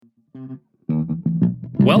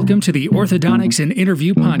Welcome to the Orthodontics and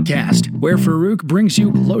Interview Podcast, where Farouk brings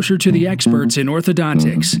you closer to the experts in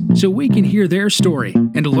orthodontics so we can hear their story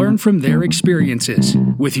and learn from their experiences.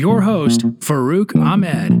 With your host, Farouk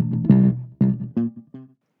Ahmed.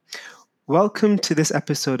 Welcome to this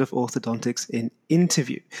episode of Orthodontics in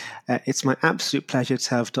Interview. It's my absolute pleasure to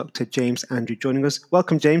have Dr. James Andrew joining us.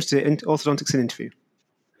 Welcome, James, to Orthodontics in Interview.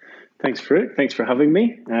 Thanks, Farouk. Thanks for having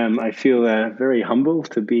me. I feel very humble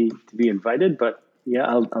to be invited, but yeah,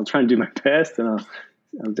 I'll try and do my best, and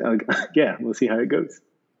we'll see how it goes.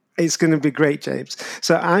 It's going to be great, James.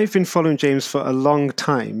 So I've been following James for a long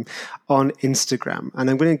time on Instagram, and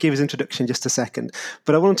I'm going to give his introduction in just a second.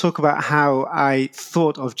 But I want to talk about how I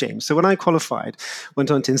thought of James. So when I qualified, went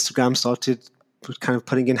onto Instagram, started kind of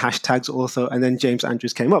putting in hashtags ortho, and then James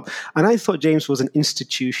Andrews came up. And I thought James was an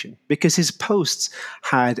institution because his posts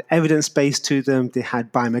had evidence-based to them. They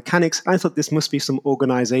had biomechanics. I thought this must be some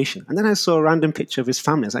organization. And then I saw a random picture of his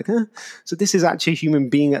family. I was like, so this is actually a human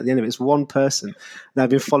being at the end of it. It's one person. And I've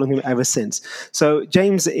been following him ever since. So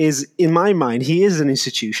James is, in my mind, he is an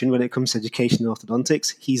institution when it comes to education in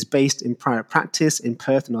orthodontics. He's based in private practice in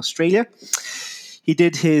Perth in Australia. He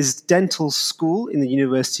did his dental school in the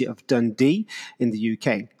University of Dundee in the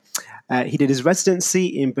UK. He did his residency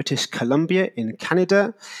in British Columbia in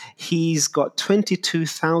Canada. He's got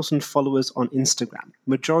 22,000 followers on Instagram.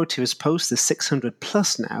 Majority of his posts, the 600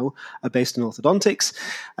 plus now, are based on orthodontics.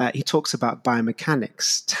 He talks about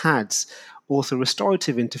biomechanics, TADS,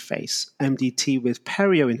 ortho-restorative interface, MDT with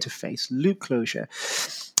perio interface, loop closure.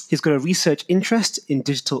 He's got a research interest in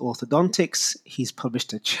digital orthodontics. He's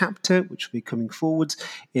published a chapter, which will be coming forward,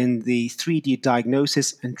 in the 3D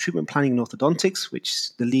diagnosis and treatment planning in orthodontics,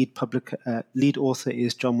 which the lead author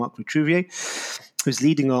is John Mark Vitruvier, who's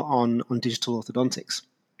leading on digital orthodontics.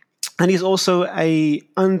 And he's also a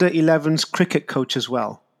under-11s cricket coach as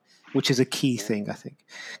well, which is a key thing, I think,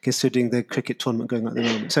 considering the cricket tournament going on at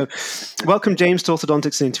the moment. So welcome, James, to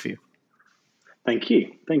Orthodontics and Interview. Thank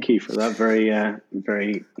you for that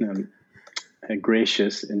very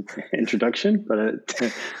gracious introduction. But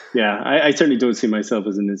I certainly don't see myself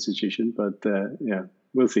as an institution. But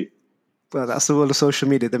we'll see. Well, that's the world of social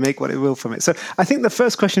media. They make what it will from it. So I think the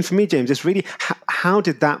first question for me, James, is really how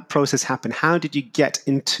did that process happen? How did you get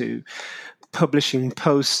into publishing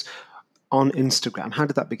posts on Instagram? How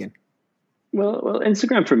did that begin? Well,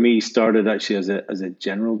 Instagram for me started actually as a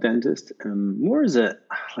general dentist, more as an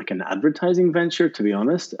advertising venture, to be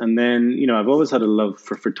honest. And then, I've always had a love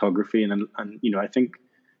for photography, and I think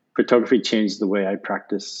photography changed the way I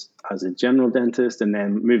practice as a general dentist. And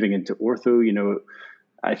then moving into ortho,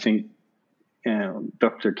 I think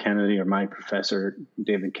Dr. Kennedy, or my professor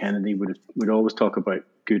David Kennedy, would always talk about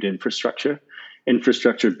good infrastructure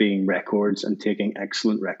being records and taking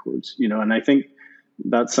excellent records, and I think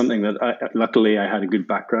that's something that luckily I had a good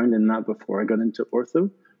background in that before I got into ortho,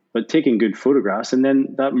 but taking good photographs, and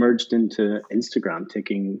then that merged into Instagram,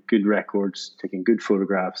 taking good records, taking good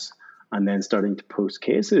photographs, and then starting to post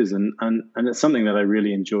cases. And it's something that I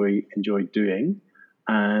really enjoy doing.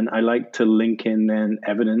 And I like to link in then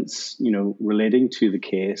evidence, relating to the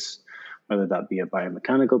case, whether that be a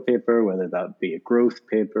biomechanical paper, whether that be a growth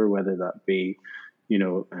paper, whether that be,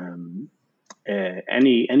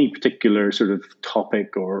 any particular sort of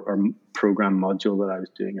topic or program module that I was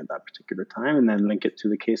doing at that particular time, and then link it to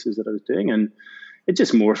the cases that I was doing. And it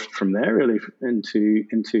just morphed from there really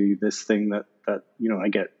into this thing that I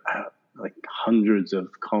get like hundreds of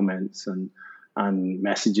comments and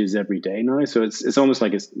messages every day now. So it's almost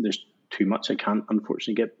like there's too much. I can't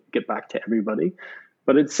unfortunately get back to everybody.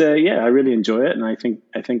 But it's I really enjoy it, and I think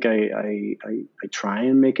I try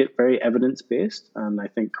and make it very evidence based, and I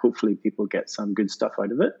think hopefully people get some good stuff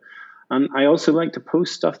out of it. And I also like to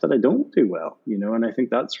post stuff that I don't do well, and I think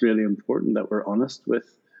that's really important, that we're honest with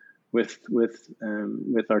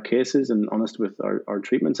our cases and honest with our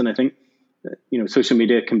treatments. And I think social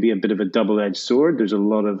media can be a bit of a double-edged sword. There's a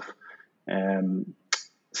lot of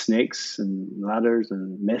snakes and ladders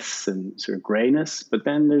and myths and sort of grayness, but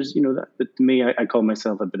then there's that to me, I call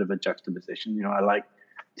myself a bit of a juxtaposition. I like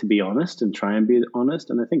to be honest and try and be honest,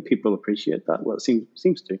 and I think people appreciate that. Well, it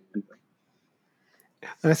seems to anyway.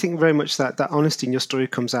 And I think very much that honesty in your story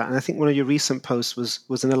comes out. And I think one of your recent posts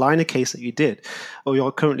was an aligner case that you did, or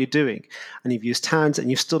you're currently doing, and you've used TADS, and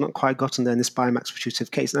you've still not quite gotten there in this Biomax protrusive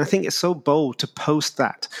case. And I think it's so bold to post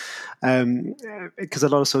that, because a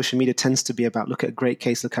lot of social media tends to be about, look at a great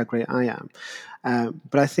case, look how great I am.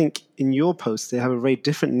 But I think in your posts, they have a very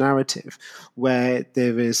different narrative where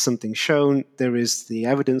there is something shown, there is the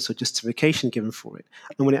evidence or justification given for it.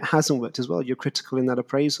 And when it hasn't worked as well, you're critical in that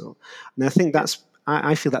appraisal. And I think that's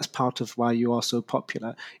I feel that's part of why you are so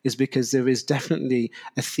popular, is because there is definitely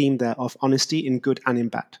a theme there of honesty in good and in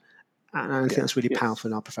bad. And I think that's really powerful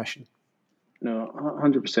in our profession. No,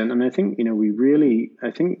 100%. And I think,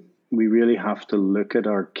 we really have to look at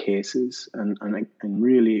our cases and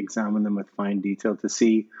really examine them with fine detail to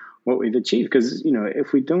see what we've achieved. Because,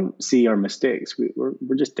 if we don't see our mistakes,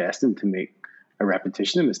 we're just destined to make a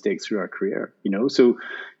repetition of mistakes through our career, So,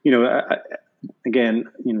 again,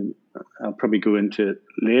 I'll probably go into it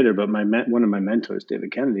later, but one of my mentors,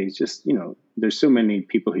 David Kennedy, is just, there's so many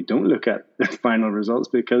people who don't look at the final results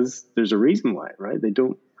because there's a reason why, right? They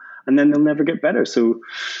don't, and then they'll never get better. So,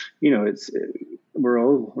 we're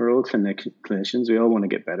all clinicians. We all want to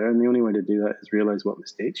get better, and the only way to do that is realize what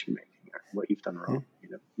mistakes you're making or what you've done wrong.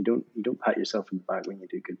 You don't pat yourself in the back when you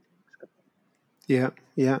do good things.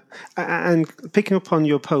 Yeah. And picking up on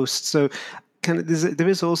your post, so there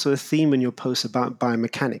is also a theme in your post about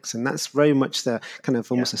biomechanics, and that's very much the kind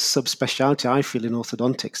of almost a subspecialty, I feel, in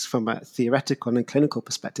orthodontics from a theoretical and clinical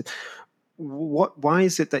perspective. Why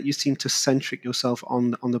is it that you seem to centric yourself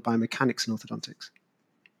on the biomechanics in orthodontics?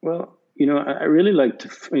 Well, I really like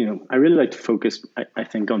to focus, I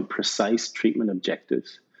think, on precise treatment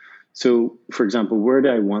objectives. So, for example, where do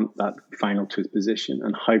I want that final tooth position,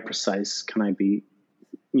 and how precise can I be,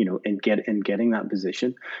 in getting that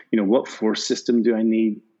position? What force system do I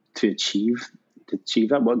need to achieve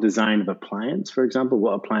that? What design of appliance, for example,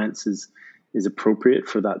 what appliance is appropriate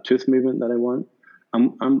for that tooth movement that I want?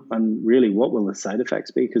 And really, what will the side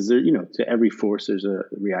effects be? Because to every force, there's a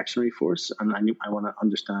reactionary force, and I want to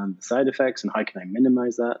understand the side effects and how can I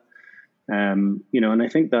minimize that. And I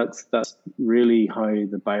think that's really how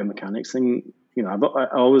the biomechanics thing. I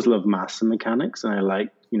always loved maths and mechanics, and I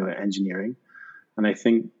like engineering, and I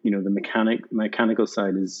think the mechanical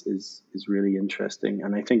side is really interesting,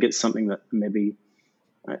 and I think it's something that maybe.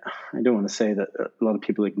 I don't want to say that a lot of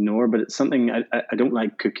people ignore, but it's something I don't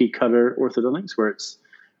like cookie cutter orthodontics where it's,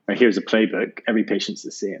 here's a playbook, every patient's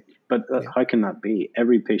the same. But how can that be?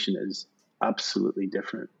 Every patient is absolutely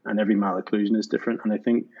different, and every malocclusion is different. And I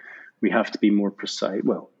think we have to be more precise.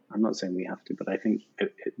 Well, I'm not saying we have to, but I think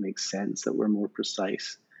it makes sense that we're more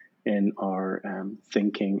precise in our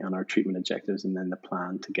thinking and our treatment objectives, and then the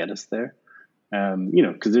plan to get us there.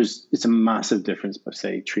 Because it's a massive difference by,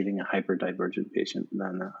 say, treating a hyperdivergent patient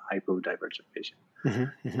than a hypodivergent patient.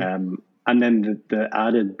 And then the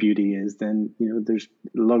added beauty is then, there's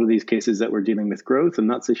a lot of these cases that we're dealing with growth, and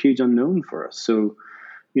that's a huge unknown for us. So,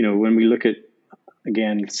 when we look at,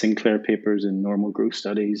 again, Sinclair papers and normal growth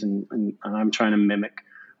studies, and I'm trying to mimic,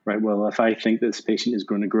 right, well, if I think this patient is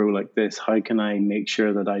going to grow like this, how can I make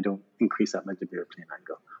sure that I don't increase that mandibular plane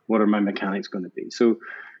angle? What are my mechanics going to be? So,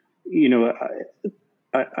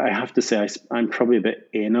 I have to say I'm probably a bit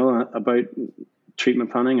anal about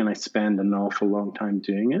treatment planning, and I spend an awful long time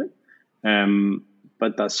doing it.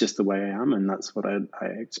 But that's just the way I am, and that's what I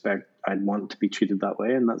expect. I'd want to be treated that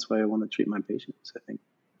way, and that's why I want to treat my patients, I think.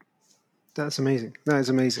 That's amazing. That is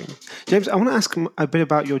amazing. James, I want to ask a bit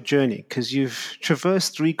about your journey, because you've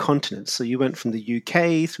traversed 3 continents. So you went from the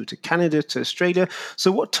UK through to Canada to Australia.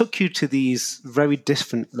 So what took you to these very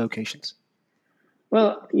different locations?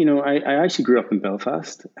 Well, I actually grew up in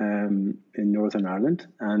Belfast, in Northern Ireland,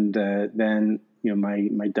 and then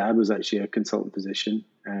my dad was actually a consultant physician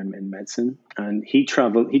in medicine, and he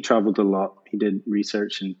traveled a lot. He did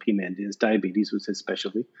research in P. mendius. Diabetes was his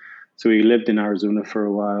specialty, so he lived in Arizona for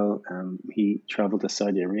a while. He traveled to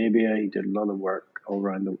Saudi Arabia. He did a lot of work all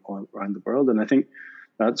around the world, and I think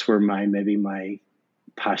that's where my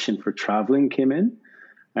passion for traveling came in.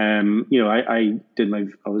 I did my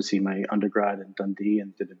undergrad in Dundee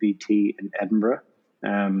and did a VT in Edinburgh,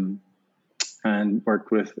 and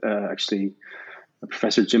worked with actually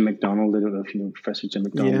Professor Jim McDonald. I don't know if you know Professor Jim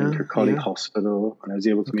McDonald in Kirkcaldy Hospital, and I was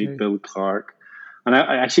able to meet Bill Clark. And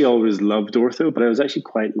I actually always loved ortho, but I was actually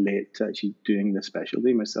quite late to actually doing the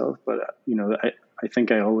specialty myself. But I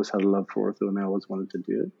think I always had a love for ortho, and I always wanted to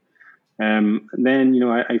do it. And then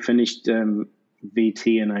I finished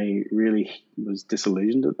VT, and I really was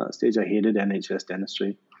disillusioned at that stage. I hated NHS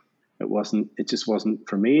dentistry. It just wasn't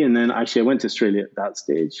for me. And then actually I went to Australia at that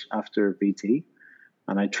stage after VT,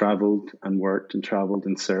 and I traveled and worked and traveled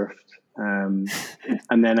and surfed.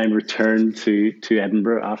 And then I returned to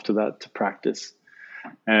Edinburgh after that to practice.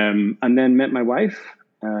 And then met my wife,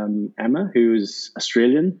 Emma, who's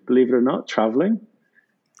Australian, believe it or not, traveling.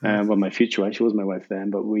 Well, my future wife, she was my wife then,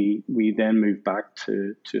 but we then moved back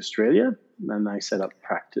to Australia, and I set up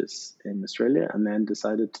practice in Australia, and then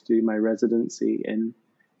decided to do my residency in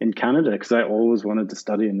Canada, because I always wanted to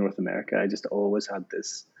study in North America. I just always had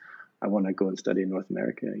this, I want to go and study in North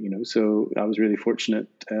America, So I was really fortunate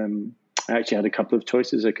I actually had a couple of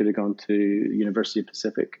choices. I could have gone to University of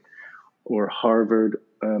Pacific or Harvard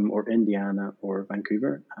or Indiana or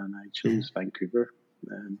Vancouver, and I chose Vancouver.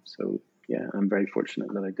 So yeah, I'm very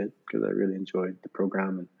fortunate that I did, because I really enjoyed the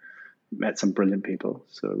program and met some brilliant people.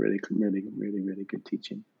 So really, really, really, really good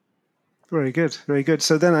teaching. Very good, very good.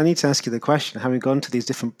 So then I need to ask you the question, having gone to these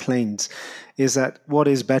different planes, is that what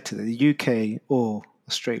is better, the UK or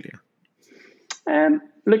Australia?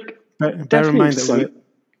 Look, Bear in mind some,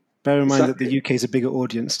 that the UK is a bigger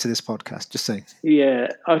audience to this podcast, just saying. Yeah,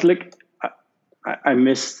 I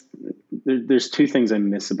miss, there's two things I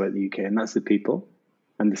miss about the UK, and that's the people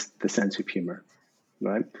and the sense of humor,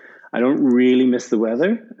 right? I don't really miss the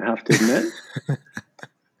weather, I have to admit.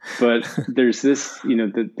 But there's this,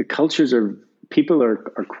 the cultures people are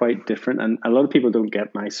quite different, and a lot of people don't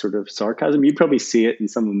get my sort of sarcasm. You probably see it in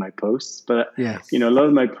some of my posts, but yeah, a lot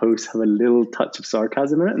of my posts have a little touch of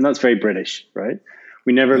sarcasm in it, and that's very British, right?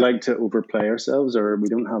 We never like to overplay ourselves, or we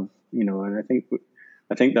don't have, and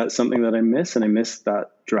I think that's something that I miss, and I miss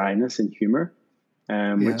that dryness and humor,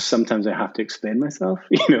 which sometimes I have to explain myself,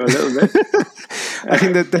 a little bit. I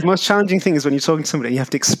think that the most challenging thing is when you're talking to somebody, you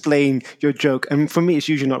have to explain your joke. And for me, it's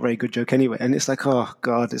usually not a very good joke anyway. And it's like, oh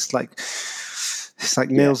God, it's like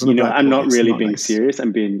nails on a blackboard. I'm not it's really not being nice. serious.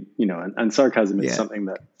 I'm being, and sarcasm is something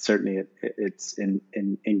that certainly it's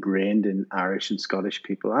ingrained in Irish and Scottish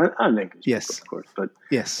people and English people, of course. But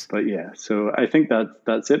yeah, so I think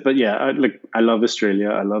that's it. But yeah, I love Australia.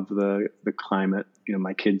 I love the climate.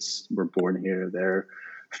 My kids were born here. They're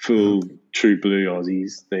full true blue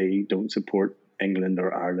Aussies. They don't support England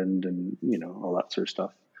or Ireland and all that sort of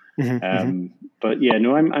stuff. But yeah,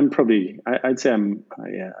 no, I'm probably, I'd say I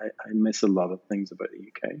miss a lot of things about the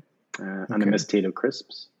UK, and I miss Tato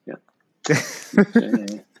crisps. Yeah. That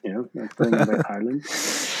thing about Ireland.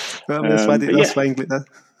 Well, that's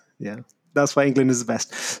why England is the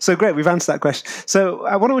best. So great, we've answered that question. So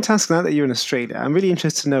I want to ask, now that you're in Australia, I'm really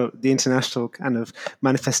interested to know the international kind of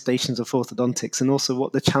manifestations of orthodontics and also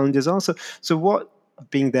what the challenges are. So what,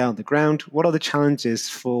 being there on the ground, what are the challenges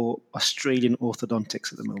for Australian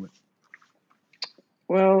orthodontics at the moment?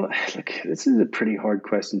 Well, look, this is a pretty hard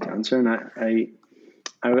question to answer, and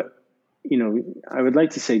I would like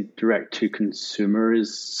to say direct to consumer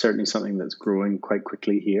is certainly something that's growing quite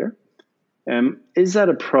quickly here. Is that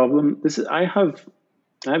a problem? I have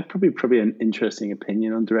probably an interesting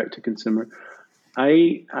opinion on direct to consumer.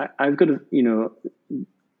 I've got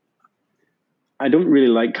I don't really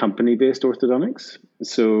like company-based orthodontics.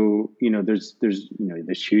 So,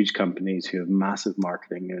 there's huge companies who have massive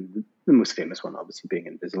marketing, and the most famous one obviously being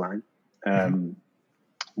Invisalign,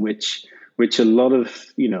 which a lot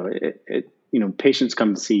of, patients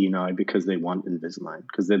come to see you now because they want Invisalign,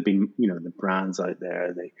 because they've been, the brands out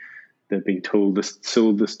there, they've been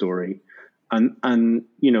sold the story. And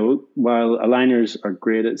while aligners are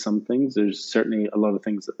great at some things, there's certainly a lot of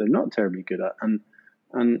things that they're not terribly good at. And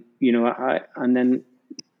then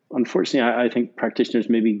unfortunately, I think practitioners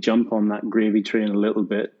maybe jump on that gravy train a little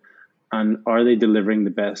bit. And are they delivering the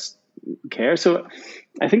best care? So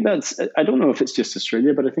I think I don't know if it's just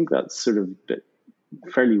Australia, but I think that's sort of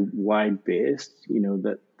fairly wide based,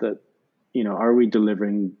 are we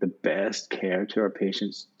delivering the best care to our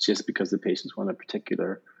patients just because the patients want a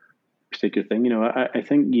particular thing? I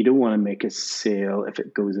think you don't want to make a sale if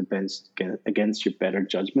it goes against your better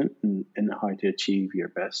judgment in how to achieve your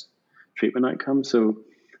best treatment outcome. So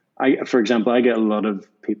for example, I get a lot of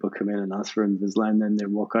people come in and ask for Invisalign, then they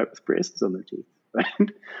walk out with braces on their teeth,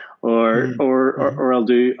 right? Or I'll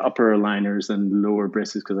do upper aligners and lower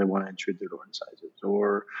braces because I want to intrude their lower incisors.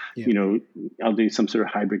 Or, I'll do some sort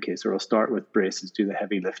of hybrid case, or I'll start with braces, do the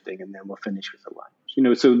heavy lifting, and then we'll finish with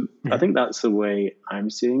aligners. So I think that's the way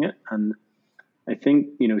I'm seeing it. And I think,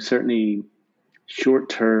 certainly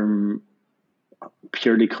short-term,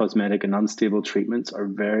 purely cosmetic and unstable treatments are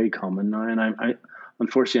very common now. And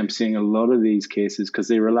unfortunately, I'm seeing a lot of these cases because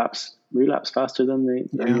they relapse faster than they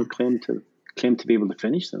claim to be able to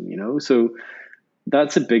finish them. So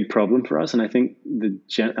that's a big problem for us, and I think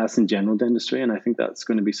that's in general dentistry, and I think that's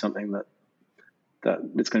going to be something that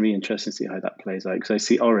it's going to be interesting to see how that plays out,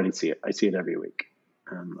 because I already see it every week,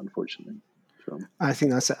 unfortunately. So I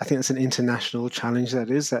think that's an international challenge.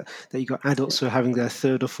 That you got adults who are having their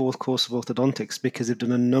third or fourth course of orthodontics because they've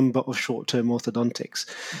done a number of short-term orthodontics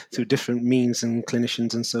through different means and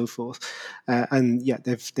clinicians and so forth,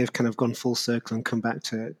 they've kind of gone full circle and come back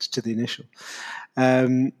to the initial.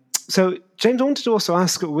 So James, I wanted to also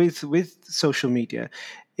ask, with social media,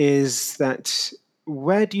 is that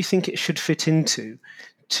where do you think it should fit into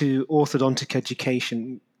orthodontic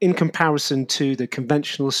education in comparison to the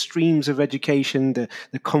conventional streams of education, the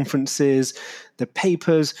conferences, the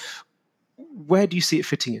papers? where do you see it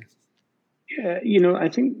fitting in? Yeah, I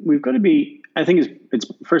think we've got to be. I think it's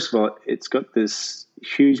first of all, it's got this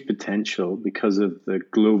huge potential because of the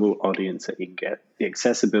global audience that you can get, the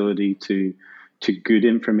accessibility to good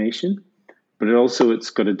information, but it's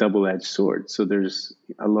got a double-edged sword. So there's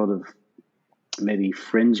a lot of maybe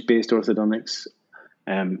fringe-based orthodontics,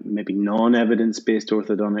 maybe non-evidence-based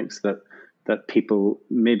orthodontics that people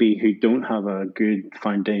maybe who don't have a good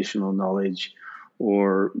foundational knowledge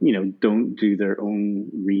or don't do their own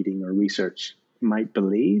reading or research might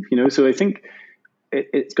believe. So I think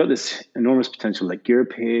it's got this enormous potential. Like your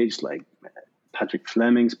page, like Patrick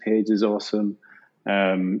Fleming's page is awesome.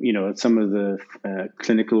 Some of the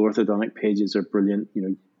clinical orthodontic pages are brilliant.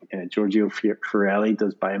 Giorgio Fiorelli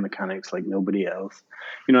does biomechanics like nobody else.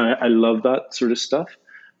 I love that sort of stuff.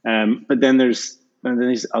 But then there's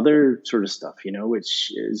other sort of stuff,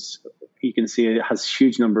 which is, you can see it has a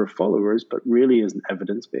huge number of followers, but really isn't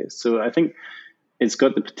evidence-based. So I think it's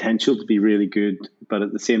got the potential to be really good, but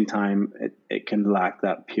at the same time, it can lack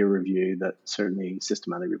that peer review that certainly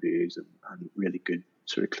systematic reviews and really good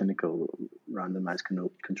sort of clinical randomized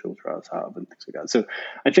control trials have and things like that. So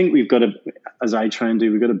I think we've got to, as I try and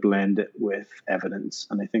do, we've got to blend it with evidence.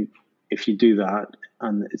 And I think if you do that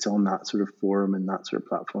and it's on that sort of forum and that sort of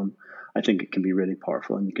platform, I think it can be really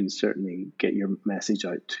powerful, and you can certainly get your message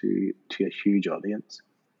out to a huge audience.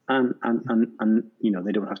 And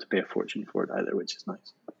they don't have to pay a fortune for it either, which is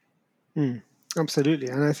nice. Absolutely.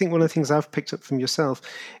 And I think one of the things I've picked up from yourself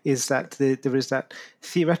is that there is that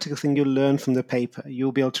theoretical thing you'll learn from the paper.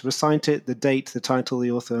 You'll be able to recite it, the date, the title,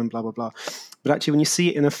 the author, and blah, blah, blah. But actually, when you see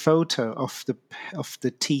it in a photo of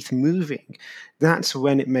the teeth moving, that's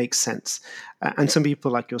when it makes sense. And some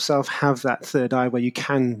people like yourself have that third eye where you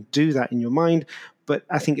can do that in your mind. But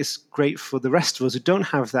I think it's great for the rest of us who don't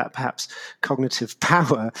have that perhaps cognitive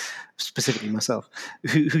power, specifically myself,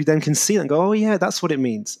 who then can see it and go, oh, yeah, that's what it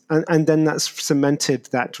means. And then that's cemented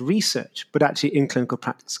that research, but actually in clinical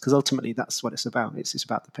practice, because ultimately that's what it's about. It's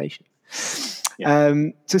about the patient. Yeah.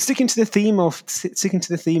 So sticking to the theme of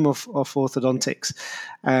orthodontics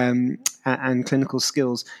and clinical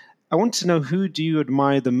skills, I want to know, who do you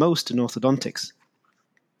admire the most in orthodontics?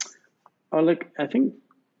 I think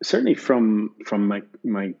certainly from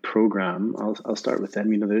my program, I'll start with them.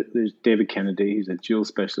 There's David Kennedy, who's a dual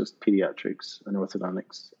specialist, pediatrics and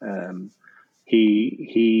orthodontics.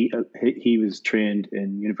 He was trained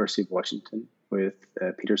in University of Washington with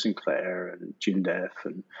Peter Sinclair and June Deff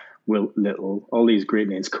and Will Little, all these great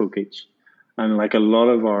names, Kokich. And like a lot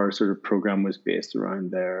of our sort of program was based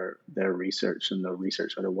around their research and the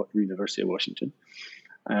research at the University of Washington.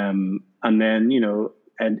 And then,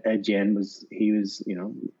 Ed Yen was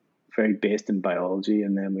very based in biology.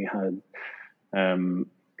 And then we had,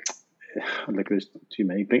 there's too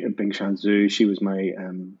many, Bing Shan Zhu, she was my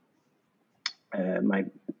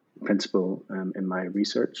principal in my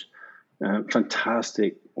research.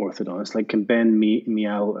 Fantastic orthodontist, like can bend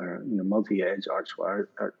meow or multi-edge arch wire,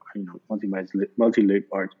 or multi-loop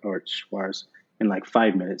arch wires in like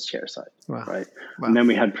 5 minutes chairside. Wow. Right. Wow. And then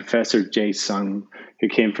we had Professor Jae Sung, who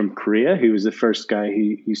came from Korea, who was the first guy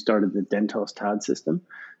who started the Dentos TAD system.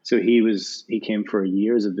 So he came for a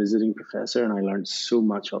year as a visiting professor, and I learned so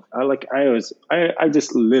much of. I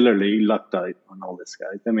just literally lucked out on all this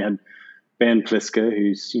guy. Then we had Ben Pliska,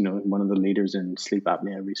 who's one of the leaders in sleep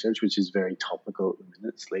apnea research, which is very topical at the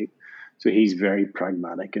minute, sleep. So he's very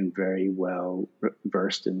pragmatic and very well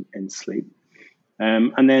versed in sleep.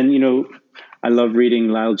 And then I love reading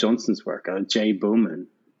Lyle Johnson's work. Jay Bowman,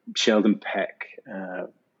 Sheldon Peck,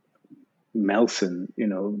 Melson,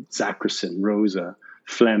 Zackerson, Rosa,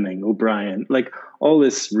 Fleming, O'Brien, like all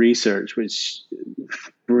this research, which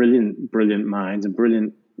brilliant minds and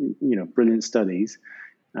brilliant studies.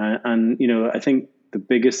 I think the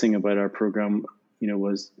biggest thing about our program,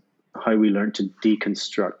 was how we learned to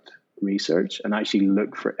deconstruct research and actually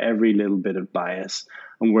look for every little bit of bias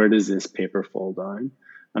and where does this paper fall down.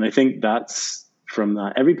 And I think that's from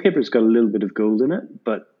that. Every paper's got a little bit of gold in it,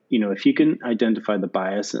 but if you can identify the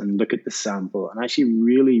bias and look at the sample and actually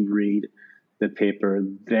really read the paper,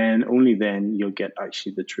 then only then you'll get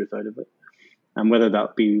actually the truth out of it. And whether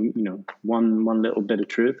that be, one little bit of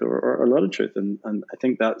truth or a lot of truth. And I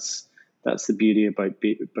think that's the beauty about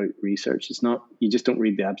research. It's not, you just don't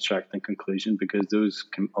read the abstract and conclusion, because those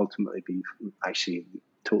can ultimately be actually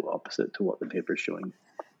total opposite to what the paper is showing.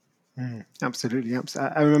 Absolutely.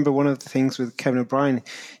 I remember one of the things with Kevin O'Brien,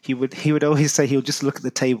 he would always say he would just look at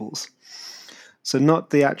the tables. So not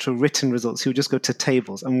the actual written results. He would just go to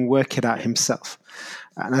tables and work it out himself.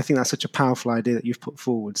 And I think that's such a powerful idea that you've put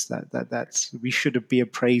forwards, that we should be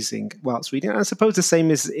appraising whilst reading. And I suppose the same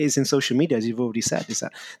is in social media, as you've already said, is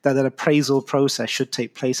that appraisal process should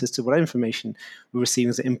take place as to what information we're receiving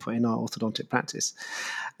as an input in our orthodontic practice.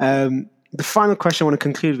 The final question I want to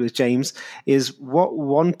conclude with, James, is what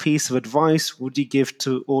one piece of advice would you give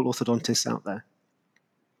to all orthodontists out there?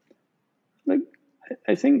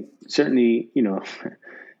 I think certainly,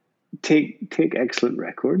 take excellent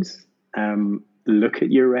records. Look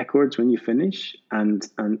at your records when you finish, and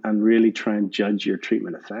really try and judge your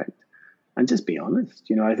treatment effect, and just be honest.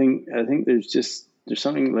 I think there's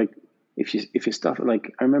something like if you stuff it,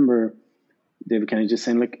 like I remember David Kennedy just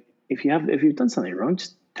saying, like, if you've done something wrong,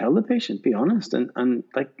 just tell the patient, be honest, and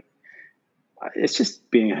like, it's just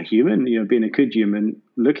being a human, being a good human,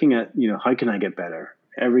 looking at, how can I get better?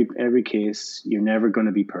 Every case, you're never going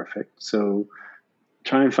to be perfect. So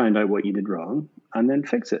try and find out what you did wrong and then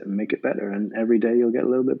fix it and make it better. And every day you'll get a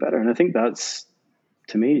little bit better. And I think that's,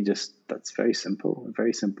 to me, that's very simple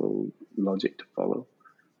logic to follow.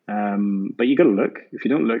 But you got to look. If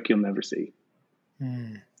you don't look, you'll never see,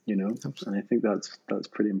 and I think that's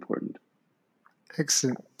pretty important.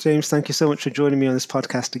 Excellent. James, thank you so much for joining me on this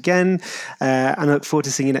podcast again. And I look forward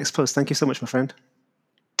to seeing you next post. Thank you so much, my friend.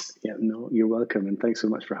 Yeah, no, you're welcome, and thanks so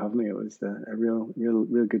much for having me. It was a real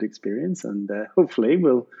good experience, and hopefully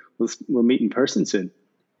we'll meet in person soon.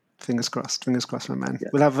 Fingers crossed, my man.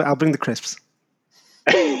 Yeah. I'll bring the crisps.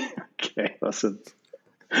 Okay, awesome.